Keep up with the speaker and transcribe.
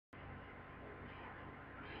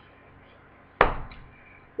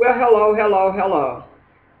Well, hello, hello, hello.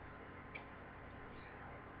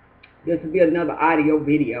 This will be another audio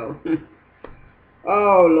video.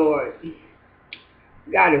 Oh, Lord.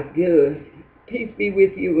 God is good. Peace be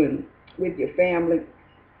with you and with your family.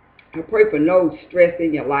 I pray for no stress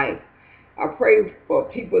in your life. I pray for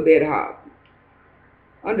people that are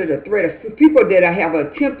under the threat of people that have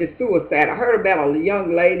attempted suicide. I heard about a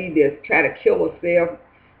young lady that's tried to kill herself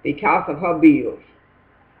because of her bills.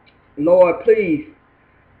 Lord, please.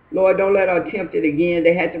 Lord, don't let her attempt it again.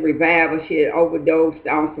 They had to revive her. She had overdosed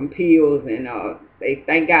on some pills, and they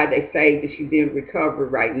thank God they saved her. She's in recovery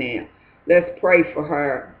right now. Let's pray for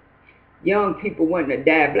her. Young people wanting to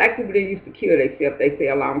die. Black people didn't used to kill themselves, they say,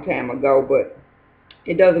 a long time ago, but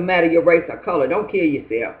it doesn't matter your race or color. Don't kill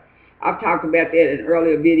yourself. I've talked about that in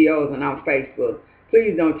earlier videos and on Facebook.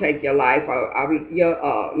 Please don't take your life. I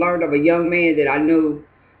learned of a young man that I knew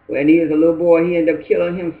when he was a little boy. He ended up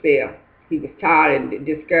killing himself. He was tired and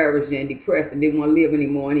discouraged and depressed and didn't want to live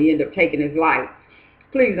anymore, and he ended up taking his life.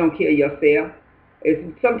 Please don't kill yourself.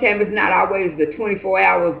 Sometimes it's not always the 24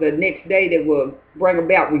 hours the next day that will bring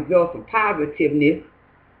about results of positiveness.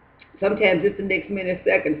 Sometimes it's the next minute,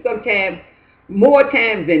 second. Sometimes, more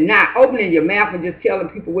times than not, opening your mouth and just telling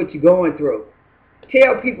people what you're going through.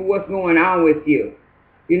 Tell people what's going on with you.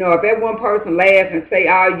 You know, if that one person laughs and say,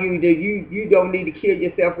 oh, you don't need to kill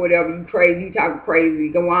yourself, whatever, you crazy, you talking crazy,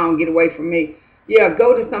 go on, get away from me. Yeah,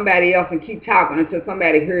 go to somebody else and keep talking until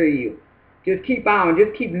somebody hears you. Just keep on,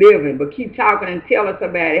 just keep living, but keep talking and telling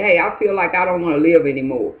somebody, hey, I feel like I don't want to live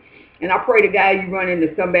anymore. And I pray to God you run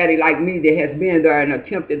into somebody like me that has been there and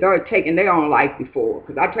attempted, they're taking their own life before.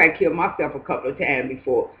 Because I tried to kill myself a couple of times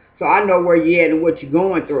before. So I know where you're at and what you're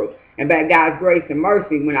going through. And by God's grace and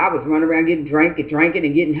mercy, when I was running around getting drinking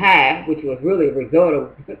and getting high, which was really a result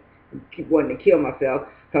of wanting to kill myself,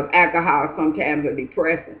 because alcohol sometimes is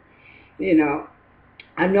depressing, you know.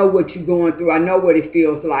 I know what you're going through. I know what it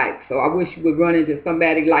feels like. So I wish you would run into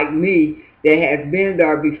somebody like me that has been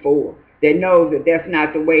there before, that knows that that's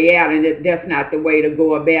not the way out and that that's not the way to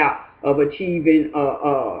go about of achieving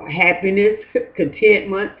happiness,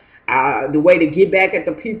 contentment, the way to get back at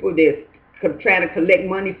the people that's trying to collect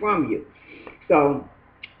money from you. So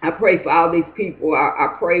I pray for all these people.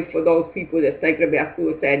 I pray for those people that's thinking about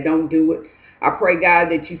suicide. Don't do it. I pray, God,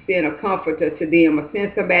 that you send a comforter to them or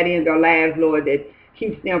send somebody in their lives, Lord, that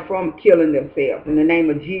keeps them from killing themselves. In the name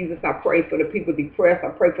of Jesus, I pray for the people depressed. I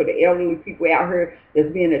pray for the elderly people out here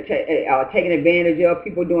that's being taken advantage of,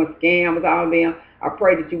 people doing scams on them. I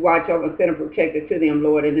pray that you watch over and send a protector to them,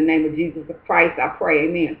 Lord. In the name of Jesus Christ, I pray.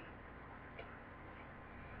 Amen.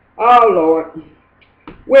 Oh, Lord.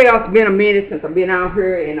 Well, it's been a minute since I've been out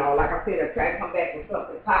here, and like I said, I tried to come back with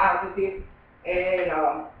something positive, and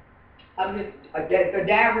I'm just the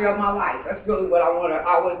diary of my life. That's really what I want to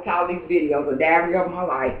always call these videos, a diary of my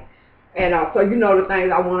life. And so you know the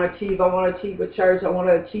things I want to achieve. I want to achieve a church. I want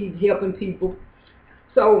to achieve helping people.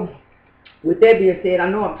 So with that being said, I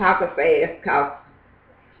know I'm talking fast, because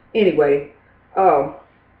anyway, you'll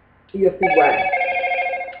see why.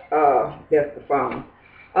 That's the phone.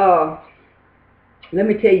 Let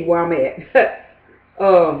me tell you where I'm at.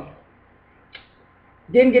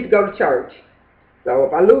 Didn't get to go to church. So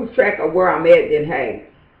if I lose track of where I'm at, then hey,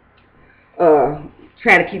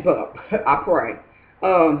 try to keep up. I pray.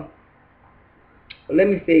 Let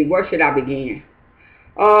me see. Where should I begin?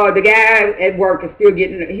 The guy at work is still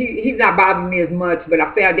getting, he's not bothering me as much, but I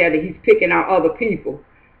found out that he's picking on other people.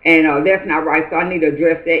 And that's not right, so I need to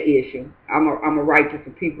address that issue. I'm a write to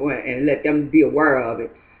some people and let them be aware of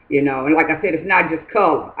it. You know, and like I said, it's not just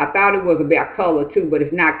color. I thought it was about color too, but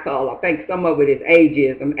it's not color. I think some of it is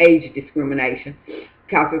ageism, age discrimination.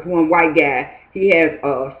 Because this one white guy, he has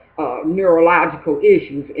neurological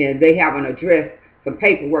issues, and they haven't addressed some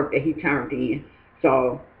paperwork that he turned in.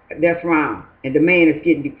 So that's wrong. And the man is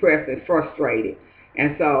getting depressed and frustrated.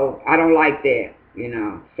 And so I don't like that, you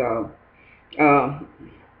know. So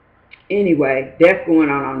anyway, that's going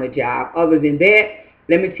on the job. Other than that,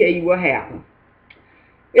 let me tell you what happened.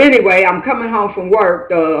 Anyway, I'm coming home from work.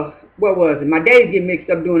 What was it? My days get mixed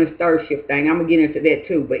up doing this third shift thing. I'm going to get into that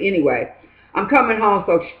too. But anyway, I'm coming home,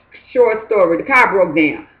 so short story. The car broke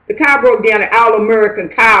down. The car broke down at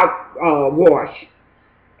All-American Car Wash.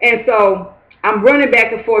 And so I'm running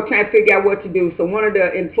back and forth trying to figure out what to do. So one of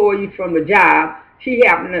the employees from the job,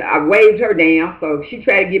 I waved her down. So she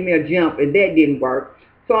tried to give me a jump, and that didn't work.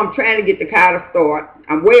 So I'm trying to get the car to start.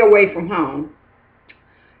 I'm way away from home.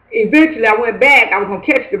 Eventually, I went back. I was going to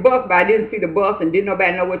catch the bus, but I didn't see the bus and didn't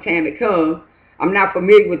nobody know what time it comes. I'm not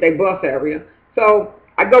familiar with their bus area. So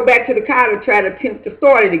I go back to the car to try to attempt to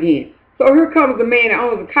start it again. So here comes the man that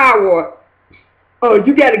owns the car wash. Oh,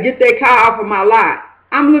 you got to get that car off of my lot.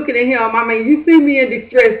 I'm looking at him. I mean, you see me in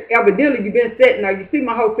distress. Evidently, you've been sitting there. You see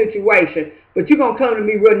my whole situation. But you're going to come to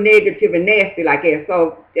me real negative and nasty like that.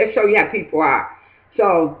 So that shows you how people are.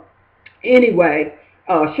 So anyway,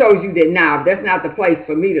 shows you that now that's not the place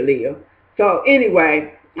for me to live. So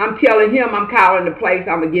anyway, I'm telling him I'm calling the place.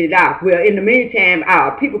 I'm going to get it out. Well, in the meantime,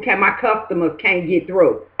 my customers can't get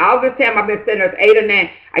through. All this time I've been sitting there 8 or 9.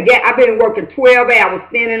 I've been working 12 hours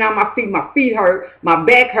standing on my feet. My feet hurt. My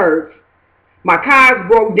back hurts. My car's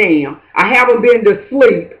broke down. I haven't been to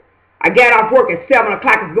sleep. I got off work at 7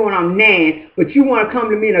 o'clock. It's going on 9. But you want to come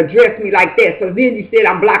to me and address me like that. So then you said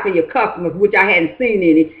I'm blocking your customers, which I hadn't seen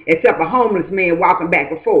any except a homeless man walking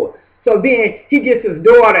back and forth. So then he gets his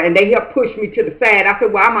daughter, and they help push me to the side. I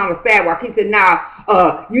said, well, I'm on the sidewalk. He said,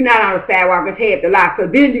 no, you're not on the sidewalk. It's head to lie. So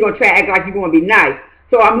then you're going to try to act like you're going to be nice.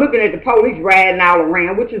 So I'm looking at the police riding all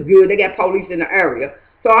around, which is good. They got police in the area.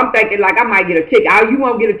 So I'm thinking, like, I might get a ticket. Oh, you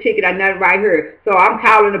won't get a ticket. I nothing right here. So I'm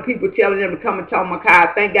calling the people, telling them to come and tow my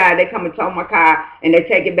car. Thank God they come and tow my car, and they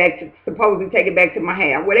take it back to, supposedly take it back to my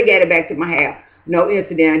house. Well, they got it back to my house. No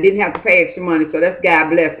incident. I didn't have to pay extra money, so that's God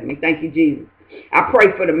blessing me. Thank you, Jesus. I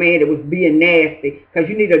pray for the man that was being nasty, because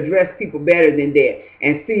you need to address people better than that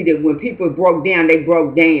and see that when people broke down, they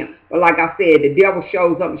broke down. But like I said, the devil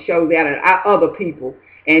shows up and shows out at other people.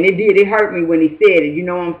 And it hurt me when he said it, you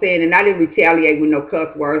know what I'm saying? And I didn't retaliate with no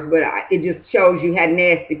cuss words, but it just shows you how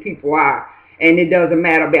nasty people are. And it doesn't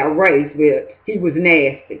matter about race, but he was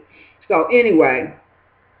nasty. So anyway,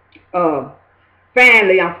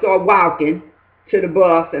 finally I start walking to the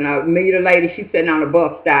bus, and I meet a lady. She's sitting on the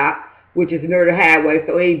bus stop, which is near the highway.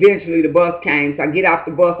 So eventually the bus came. So I get off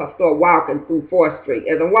the bus, I start walking through 4th Street.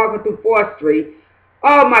 As I'm walking through 4th Street,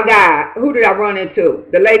 oh my God, who did I run into?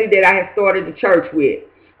 The lady that I had started the church with.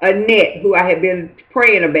 Annette, who I had been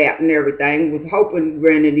praying about and everything, was hoping we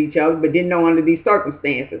ran into each other, but didn't know under these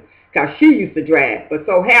circumstances, because she used to drive. But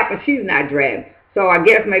so happened she's not driving. So I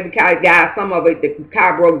guess maybe some of it, the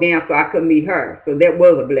car broke down so I could meet her. So that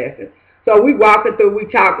was a blessing. So we walking through,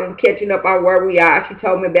 we talking, catching up on where we are. She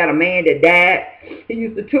told me about a man that died. He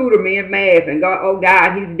used to tutor me in math, and oh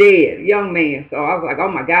God, he's dead, a young man. So I was like,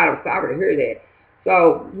 oh my God, I'm sorry to hear that.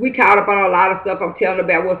 So we caught up on a lot of stuff. I'm telling her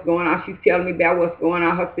about what's going on. She's telling me about what's going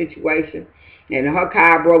on, her situation. And her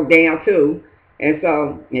car broke down too. And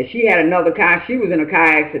so, and she had another car. She was in a car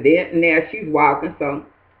accident, and there she's walking. So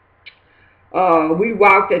we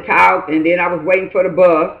walked and talked, and then I was waiting for the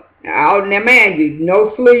bus. Now mind you,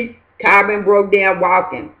 no sleep, car been broke down,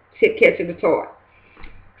 walking, catching the toy.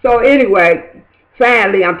 So anyway,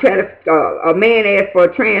 finally, I'm trying to, a man asked for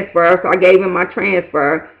a transfer, so I gave him my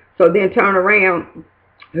transfer. So then turn around,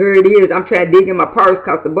 here it is. I'm trying to dig in my purse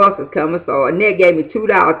because the bus is coming. So Annette gave me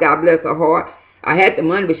 $2. God bless her heart. I had the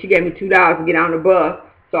money, but she gave me $2 to get on the bus.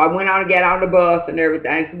 So I went on and got on the bus and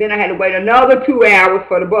everything. So then I had to wait another 2 hours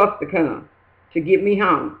for the bus to come to get me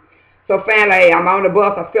home. So finally, I'm on the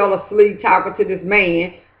bus. I fell asleep talking to this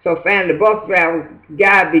man. So finally, the bus driver,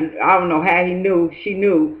 I don't know how he knew. She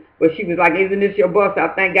knew. But she was like, isn't this your bus? I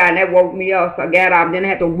thank God. And that woke me up. So I got off. Then I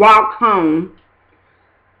had to walk home.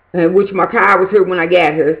 Which my car was here when I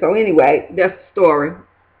got here. So anyway, that's the story.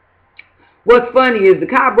 What's funny is the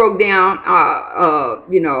car broke down,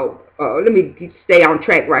 let me stay on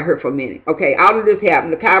track right here for a minute. Okay, all of this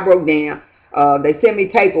happened. The car broke down. They sent me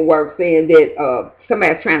paperwork saying that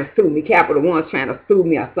somebody's trying to sue me. Capital One's trying to sue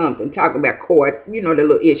me or something. Talking about court, the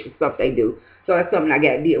little issue stuff they do. So that's something I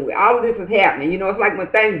got to deal with. All of this is happening. It's like when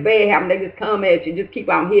things bad happen, they just come at you, just keep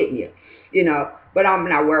on hitting you, But I'm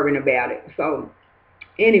not worrying about it. So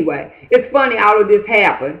anyway, it's funny all of this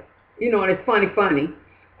happened, and it's funny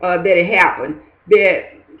that it happened.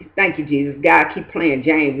 That, thank you, Jesus. God, keep playing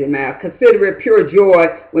James in my mouth. Consider it pure joy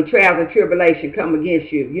when trials and tribulation come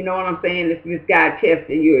against you. You know what I'm saying? It's just God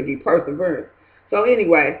testing you if you perseverance. So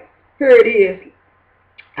anyway, here it is.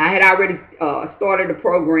 I had already started a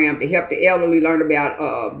program to help the elderly learn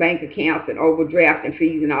about bank accounts and overdraft and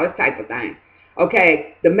fees and all this type of thing.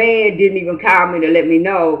 Okay, the man didn't even call me to let me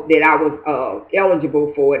know that I was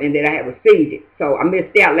eligible for it and that I had received it. So I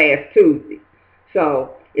missed out last Tuesday.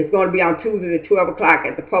 So it's going to be on Tuesday at 12 o'clock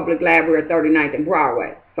at the Public Library at 39th and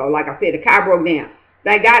Broadway. So like I said, the car broke down.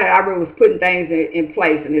 Thank God that I really was putting things in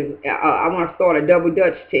place. And I want to start a double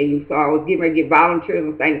Dutch team. So I was getting ready to get volunteers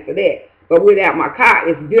and things for that. But without my car,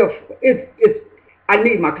 it's different. I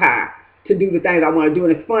need my car to do the things I want to do.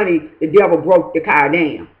 And it's funny, the devil broke the car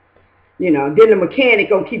down. Then the mechanic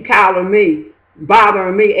gonna keep calling me,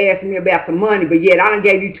 bothering me, asking me about some money, but yet I done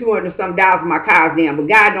gave you $200-some for my car's down. But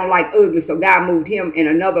God don't like ugly, so God moved him in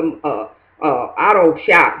another auto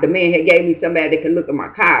shop. The man had gave me somebody that could look at my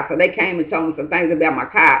car. So they came and told me some things about my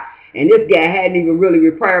car. And this guy hadn't even really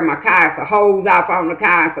repaired my car. So hose off on the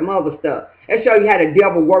car and some other stuff. That shows you how the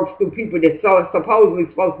devil works through people that's supposedly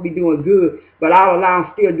supposed to be doing good, but all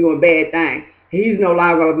along still doing bad things. He's no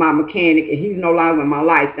longer my mechanic, and he's no longer in my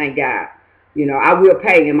life, thank God. You know, I will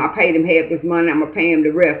pay him. I paid him half this money. I'm going to pay him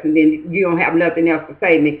the rest. And then you don't have nothing else to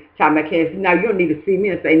say to me. Talking about cancer. Now, you don't need to see me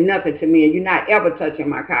and say nothing to me. And you're not ever touching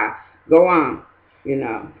my car. Go on. You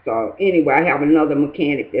know. So, anyway, I have another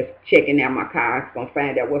mechanic that's checking out my car. He's going to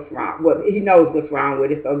find out what's wrong. Well, he knows what's wrong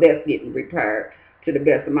with it. So, that's getting repaired to the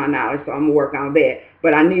best of my knowledge. So, I'm going to work on that.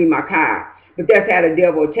 But I need my car. But that's how the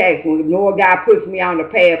devil attacks. When the Lord God puts me on the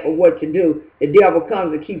path of what to do, the devil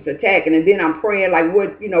comes and keeps attacking. And then I'm praying like,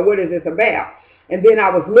 what is this about? And then I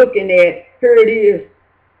was looking at, here it is.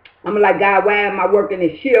 I'm like, God, why am I working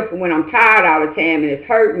this shift when I'm tired all the time and it's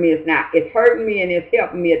hurting me? It's hurting me and it's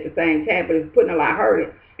helping me at the same time, but it's putting a lot of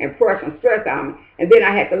hurt and pressure and stress on me. And then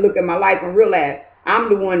I had to look at my life and realize I'm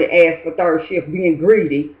the one that asked for third shift, being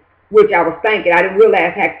greedy, which I was thinking. I didn't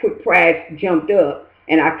realize how quick price jumped up.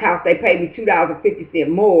 And they paid me $2.50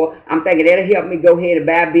 more. I'm thinking that'll help me go ahead and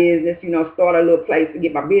buy a business, start a little place to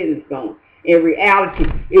get my business going. In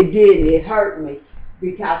reality, it didn't. It hurt me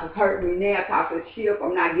because it's hurting me now because of the shift.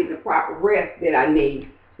 I'm not getting the proper rest that I need.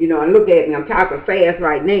 And look at me. I'm talking fast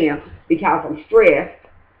right now because I'm stressed.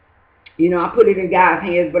 I put it in God's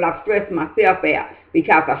hands, but I'm stressing myself out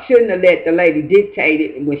because I shouldn't have let the lady dictate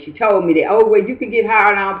it. And when she told me that, oh, well, you can get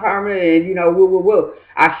hired on permanent and,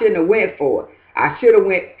 I shouldn't have went for it. I should have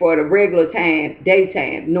went for the regular time,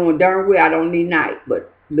 daytime, knowing darn well I don't need night.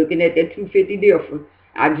 But looking at that $250 difference,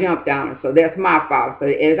 I jumped on it. So that's my fault. So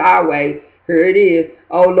as always, here it is.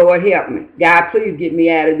 Oh, Lord, help me. God, please get me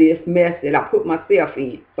out of this mess that I put myself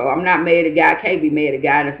in. So I'm not mad at God. I can't be mad at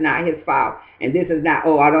God. It's not his fault. And this is not,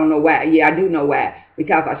 I don't know why. Yeah, I do know why.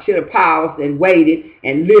 Because I should have paused and waited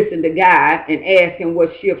and listened to God and asked him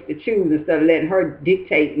what shift to choose instead of letting her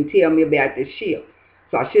dictate and tell me about this shift.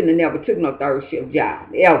 So I shouldn't have never took no third shift job,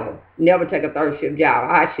 ever. Never take a third shift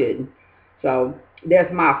job. I shouldn't. So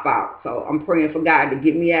that's my fault. So I'm praying for God to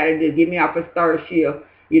get me out of this, get me off this third shift,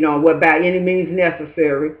 what by any means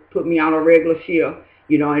necessary, put me on a regular shift,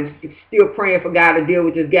 and still praying for God to deal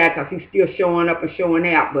with this guy because he's still showing up and showing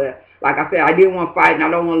out. But like I said, I didn't want to fight and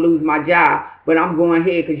I don't want to lose my job. But I'm going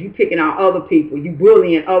ahead because you picking on other people. You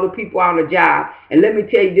bullying other people on the job. And let me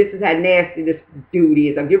tell you, this is how nasty this dude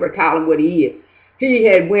is. I'm going to call him what he is. He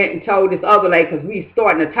had went and told this other lady, because we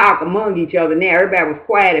starting to talk among each other now. Everybody was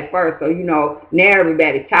quiet at first, so, now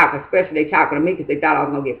everybody's talking, especially they talking to me because they thought I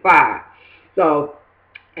was going to get fired. So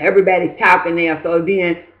everybody's talking now. So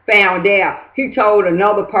then found out, he told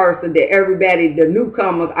another person that everybody, the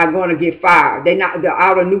newcomers, are going to get fired.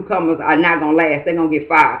 All the newcomers are not going to last. They're going to get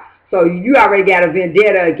fired. So you already got a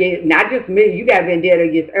vendetta against, not just me, you got a vendetta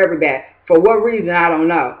against everybody. For what reason, I don't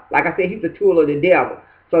know. Like I said, he's a tool of the devil.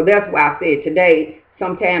 So that's why I said today,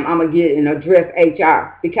 sometime I'm going to get and address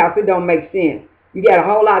HR because it don't make sense. You got a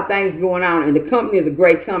whole lot of things going on, and the company is a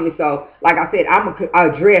great company. So, like I said, I'm going to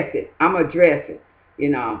address it. I'm going to address it.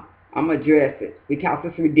 I'm going to address it because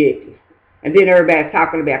it's ridiculous. And then everybody's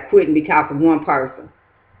talking about quitting because of one person.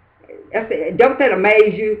 Don't that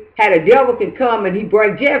amaze you? How the devil can come and he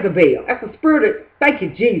bring Jezebel. That's a spirit of, thank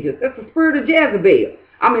you, Jesus. That's a spirit of Jezebel.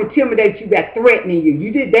 I'm going to intimidate you by threatening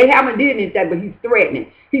you. They haven't did anything, but he's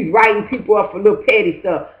threatening. He's writing people up for little petty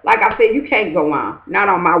stuff. Like I said, you can't go on. Not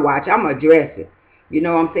on my watch. I'm going to address it. You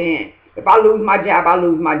know what I'm saying? If I lose my job, I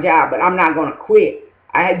lose my job, but I'm not going to quit.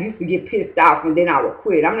 I used to get pissed off and then I would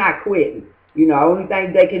quit. I'm not quitting. Only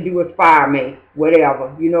thing they can do is fire me,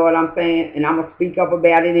 whatever. You know what I'm saying? And I'm going to speak up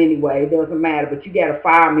about it anyway. It doesn't matter, but you got to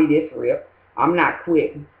fire me this rip. I'm not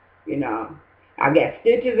quitting. I got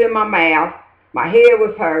stitches in my mouth. My head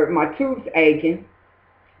was hurt. My tooth's aching.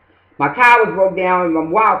 My car was broke down and I'm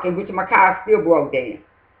walking, which my car still broke down.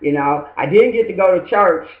 I didn't get to go to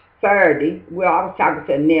church Saturday. Well, I was talking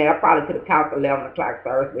to Annette. I probably could have talked at 11 o'clock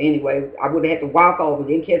Thursday. But anyway, I would have had to walk over,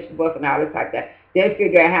 then catch the bus and all this like that. Then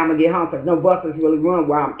figure out how I'm going to get home because no buses really run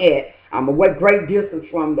where I'm at. I'm a great distance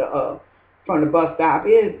from the bus stop.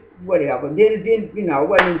 It's whatever. Then I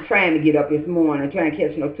wasn't even trying to get up this morning, trying to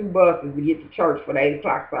catch 2 buses to get to church for the 8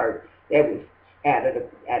 o'clock service. That was out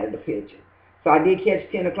of the picture. So I did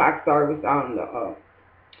catch 10 o'clock service on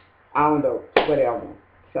the whatever.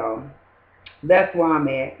 So that's where I'm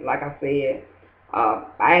at. Like I said,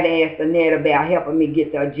 I had asked Annette about helping me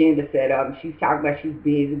get the agenda set up, and she's talking about she's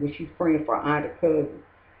busy, but she's praying for aunt and cousin.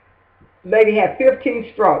 Lady had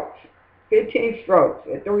 15 strokes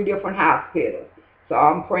at 3 different hospitals. So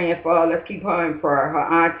I'm praying for her. Let's keep her in prayer. Her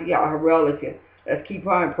auntie or her relative. Let's keep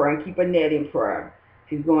her in prayer and keep Annette in prayer.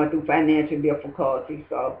 She's going through financial difficulty.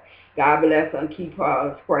 So God bless her and keep her.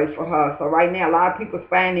 Let's pray for her. So right now, a lot of people's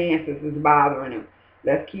finances is bothering them.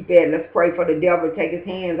 Let's keep that. Let's pray for the devil to take his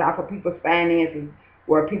hands off of people's finances,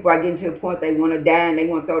 where people are getting to the point they want to die and they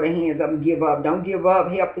want to throw their hands up and give up. Don't give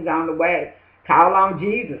up. Help is on the way. Call on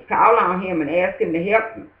Jesus. Call on him and ask him to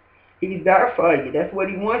help you. He's there for you. That's what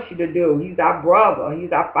he wants you to do. He's our brother.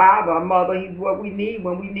 He's our father, our mother. He's what we need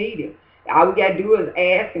when we need him. All we got to do is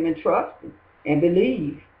ask him and trust him and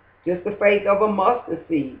believe. Just the faith of a mustard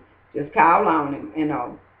seed. Just call on him. And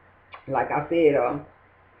like I said,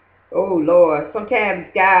 oh, Lord, sometimes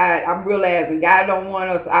God, I'm realizing God don't want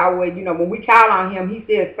us always, when we call on him, he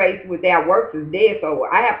says faith without works is dead. So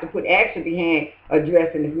I have to put action behind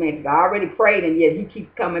addressing this man. I already prayed, and yet he keeps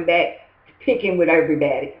coming back, picking with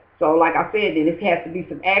everybody. So like I said, then it has to be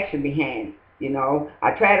some action behind it.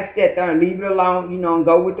 I try to sit there and leave it alone, and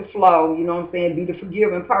go with the flow, you know what I'm saying, be the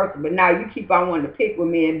forgiving person. But now you keep on wanting to pick with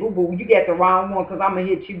me, and boo-boo, you got the wrong one, because I'm going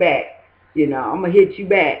to hit you back. I'm going to hit you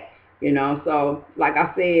back. So like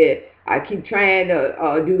I said, I keep trying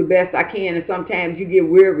to do the best I can, and sometimes you get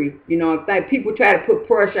weary. People try to put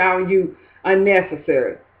pressure on you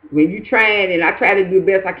unnecessary. When you trying, and I try to do the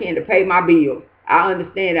best I can to pay my bills. I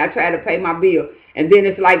understand. I try to pay my bill. And then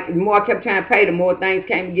it's like the more I kept trying to pay, the more things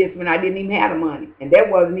came against me, and I didn't even have the money. And that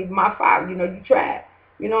wasn't even my fault. You tried.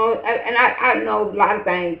 And I know a lot of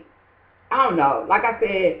things. I don't know. Like I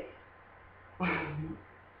said,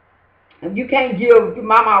 you can't give,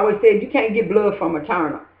 Mama always said, you can't get blood from a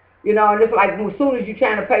turnip. And it's like as soon as you're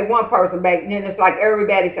trying to pay one person back, then it's like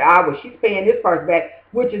everybody say, well, she's paying this person back,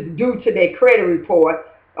 which is due to their credit report.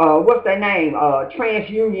 What's their name?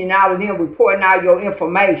 TransUnion, all of them reporting all your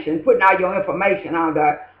information, putting all your information on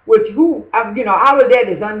there, which all of that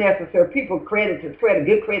is unnecessary. People credit to credit,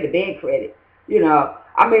 good credit, bad credit.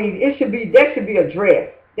 That should be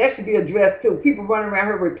addressed. That should be addressed too. People running around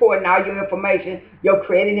here reporting all your information, your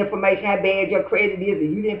credit information, how bad your credit is,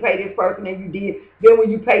 and you didn't pay this person and you did. Then when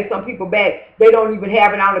you pay some people back, they don't even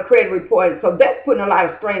have it on the credit report. So that's putting a lot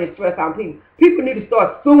of strain and stress on people. People need to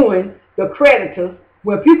start suing the creditors.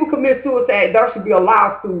 When people commit suicide, there should be a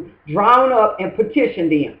lawsuit drawn up and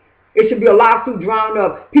petitioned them. It should be a lawsuit drawn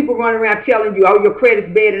up. People running around telling you, your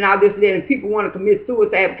credit's bad and all this and that, and people want to commit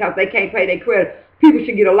suicide because they can't pay their credit. People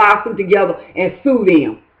should get a lawsuit together and sue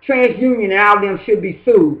them. TransUnion and all of them should be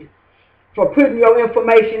sued for putting your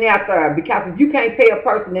information out there. Because if you can't pay a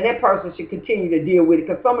person, then that person should continue to deal with it,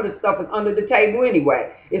 because some of the stuff is under the table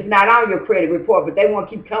anyway. It's not on your credit report, but they want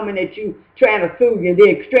to keep coming at you trying to sue you. And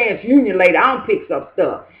then TransUnion later on picks up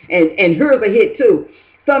stuff. And here's a hit too.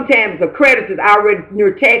 Sometimes the creditors already,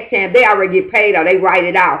 near tax time, they already get paid or they write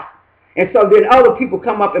it off. And so then other people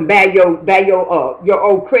come up and buy your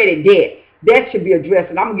old credit debt. That should be addressed,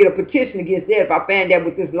 and I'm going to get a petition against that if I find out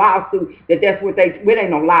with this lawsuit that's what it ain't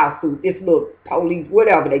no lawsuit, this little police,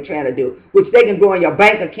 whatever they trying to do, which they can go in your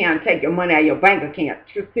bank account and take your money out of your bank account.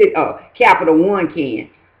 Capital One can.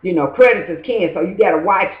 Creditors can, so you got to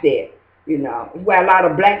watch that. It's why a lot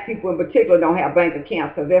of black people in particular don't have bank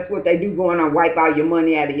accounts, because that's what they do, going on, wipe all your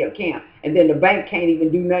money out of your account, and then the bank can't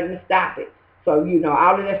even do nothing to stop it. So,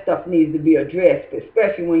 all of that stuff needs to be addressed,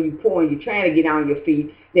 especially when you're poor and you're trying to get on your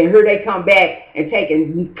feet. Then here they come back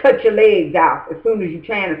and cut your legs off as soon as you're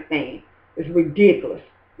trying to stand. It's ridiculous.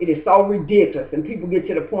 It is so ridiculous. And people get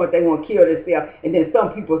to the point they want to kill themselves, and then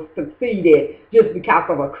some people succeed at it just because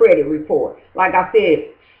of a credit report. Like I said,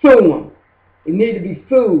 sue them. They need to be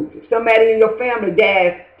sued. If somebody in your family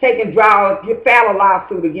dies, file a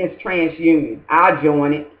lawsuit against TransUnion. I'll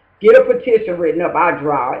join it. Get a petition written up. I'll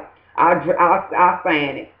draw it. I'll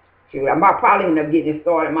sign it. Shoot, I might probably end up getting it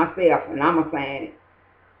started myself, and I'm going to sign it.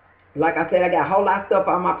 Like I said, I got a whole lot of stuff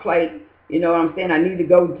on my plate. You know what I'm saying? I need to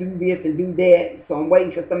go do this and do that. So I'm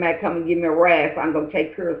waiting for somebody to come and give me a ride, so I'm going to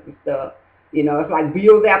take care of some stuff. It's like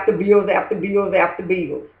bills after bills after bills after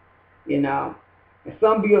bills. And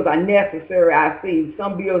some bills are necessary, I see.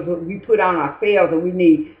 Some bills we put on ourselves and we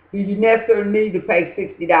need. Do you necessarily need to pay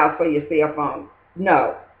 $60 for your cell phone?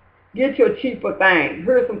 No. Get your cheaper thing.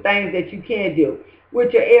 Here's some things that you can do.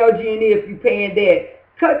 With your LG&E, if you're paying that,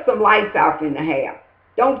 cut some lights off in the house.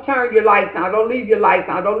 Don't turn your lights on. Don't leave your lights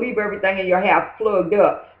on. Don't leave everything in your house plugged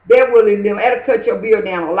up. That'll cut your bill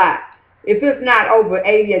down a lot. If it's not over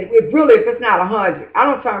 80, if it's not 100, I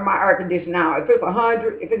don't turn my air conditioner on. If it's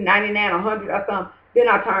 100, if it's 99, 100 or something, then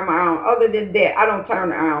I turn my on. Other than that, I don't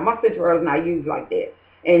turn it on. My central is not used like that.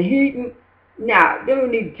 And heating, they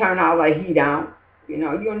don't need to turn all that heat on. You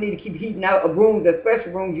don't need to keep heating out rooms,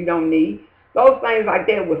 especially rooms you don't need. Those things like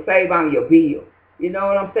that will save on your bill. You know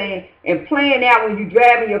what I'm saying? And plan out when you're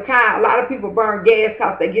driving your car. A lot of people burn gas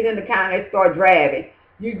because they get in the car and they start driving.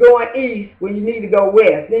 you're going east when you need to go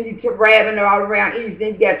west. Then you keep driving all around east.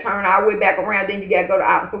 Then you got to turn all the way back around. Then you got to go the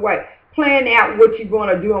opposite way. Plan out what you're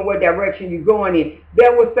going to do and what direction you're going in.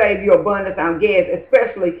 That will save you abundance on gas,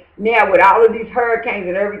 especially now with all of these hurricanes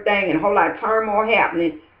and everything and a whole lot of turmoil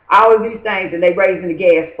happening, all of these things, and they raising the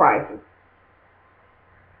gas prices.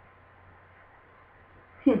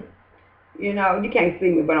 You know, you can't see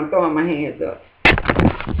me, but I'm throwing my hands up.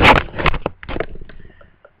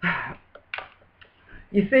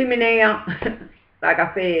 You see me now? Like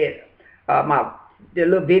I said, the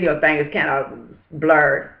little video thing is kind of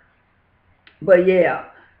blurred. But yeah,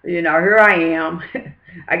 you know, here I am.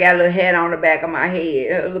 I got a little hat on the back of my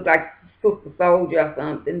head. It looks like Sister Soldier or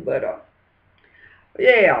something, but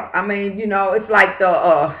yeah, I mean, you know, it's like the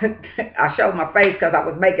I showed my face because I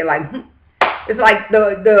was making like it's like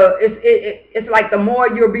it's like the more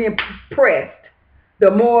you're being pressed,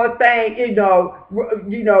 the more thing, you know,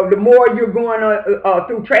 the more you're going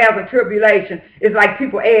through trials and tribulation. It's like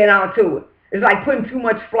people add on to it. It's like putting too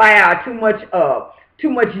much flour, too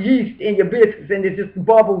much yeast in your biscuits, and it just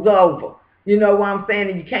bubbles over. You know what I'm saying?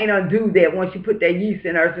 And you can't undo that once you put that yeast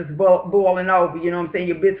in there. It's just boiling over. You know what I'm saying?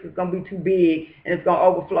 Your biscuit's gonna be too big, and it's gonna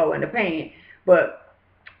overflow in the pan. But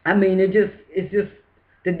I mean, it's just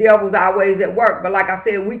the devil's always at work. But like I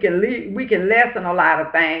said, we can lessen a lot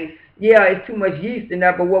of things. Yeah, it's too much yeast in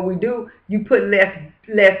there, but what we do, you put less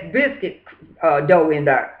biscuit dough in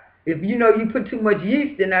there. If you know you put too much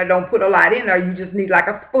yeast in there, don't put a lot in there. You just need like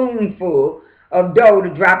a spoonful of dough to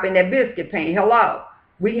drop in that biscuit pan. Hello.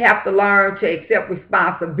 We have to learn to accept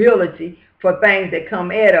responsibility for things that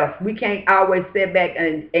come at us. We can't always sit back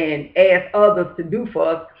and ask others to do for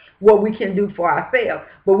us what we can do for ourselves.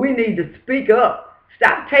 But we need to speak up.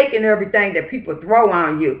 Stop taking everything that people throw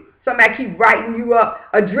on you. Somebody keep writing you up.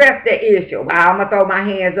 Address that issue. Well, I'm going to throw my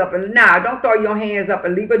hands up. And nah, don't throw your hands up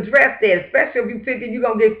and leave. Address that, especially if you figure you're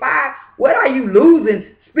going to get fired. What are you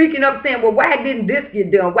losing? Speaking up, saying, well, why didn't this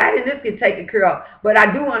get done? Why didn't this get taken care of? But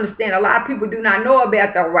I do understand a lot of people do not know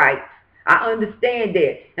about their rights. I understand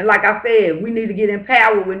that. And like I said, we need to get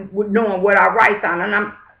empowered with knowing what our rights are.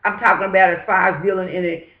 And I'm talking about as far as dealing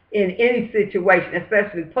in any situation,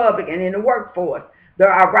 especially public and in the workforce.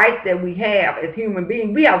 There are rights that we have as human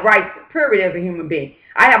beings. We have rights, period, as a human being.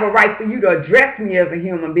 I have a right for you to address me as a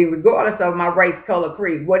human being, regardless of my race, color,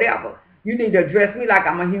 creed, whatever. You need to address me like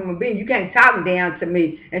I'm a human being. You can't talk down to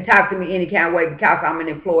me and talk to me any kind of way because I'm an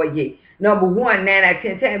employee. Number one, 9 out of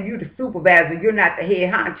 10 times, you're the supervisor. You're not the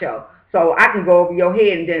head honcho. So I can go over your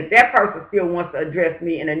head, and then if that person still wants to address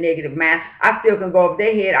me in a negative manner, I still can go over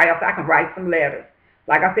their head. I can write some letters.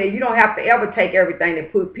 Like I said, you don't have to ever take everything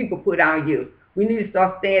that people put on you. We need to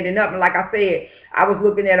start standing up. And like I said, I was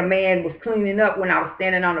looking at a man was cleaning up when I was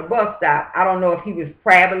standing on the bus stop. I don't know if he was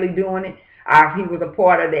privately doing it or if he was a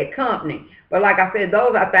part of that company. But like I said,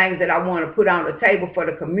 those are things that I want to put on the table for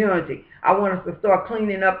the community. I want us to start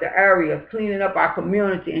cleaning up the areas, cleaning up our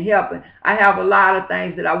community and helping. I have a lot of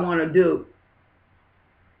things that I want to do.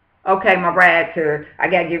 Okay, my ride tour. I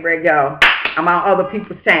got to get ready to go. I'm on other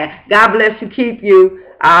people's time. God bless you, keep you.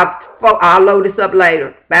 I'll load this up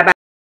later. Bye-bye.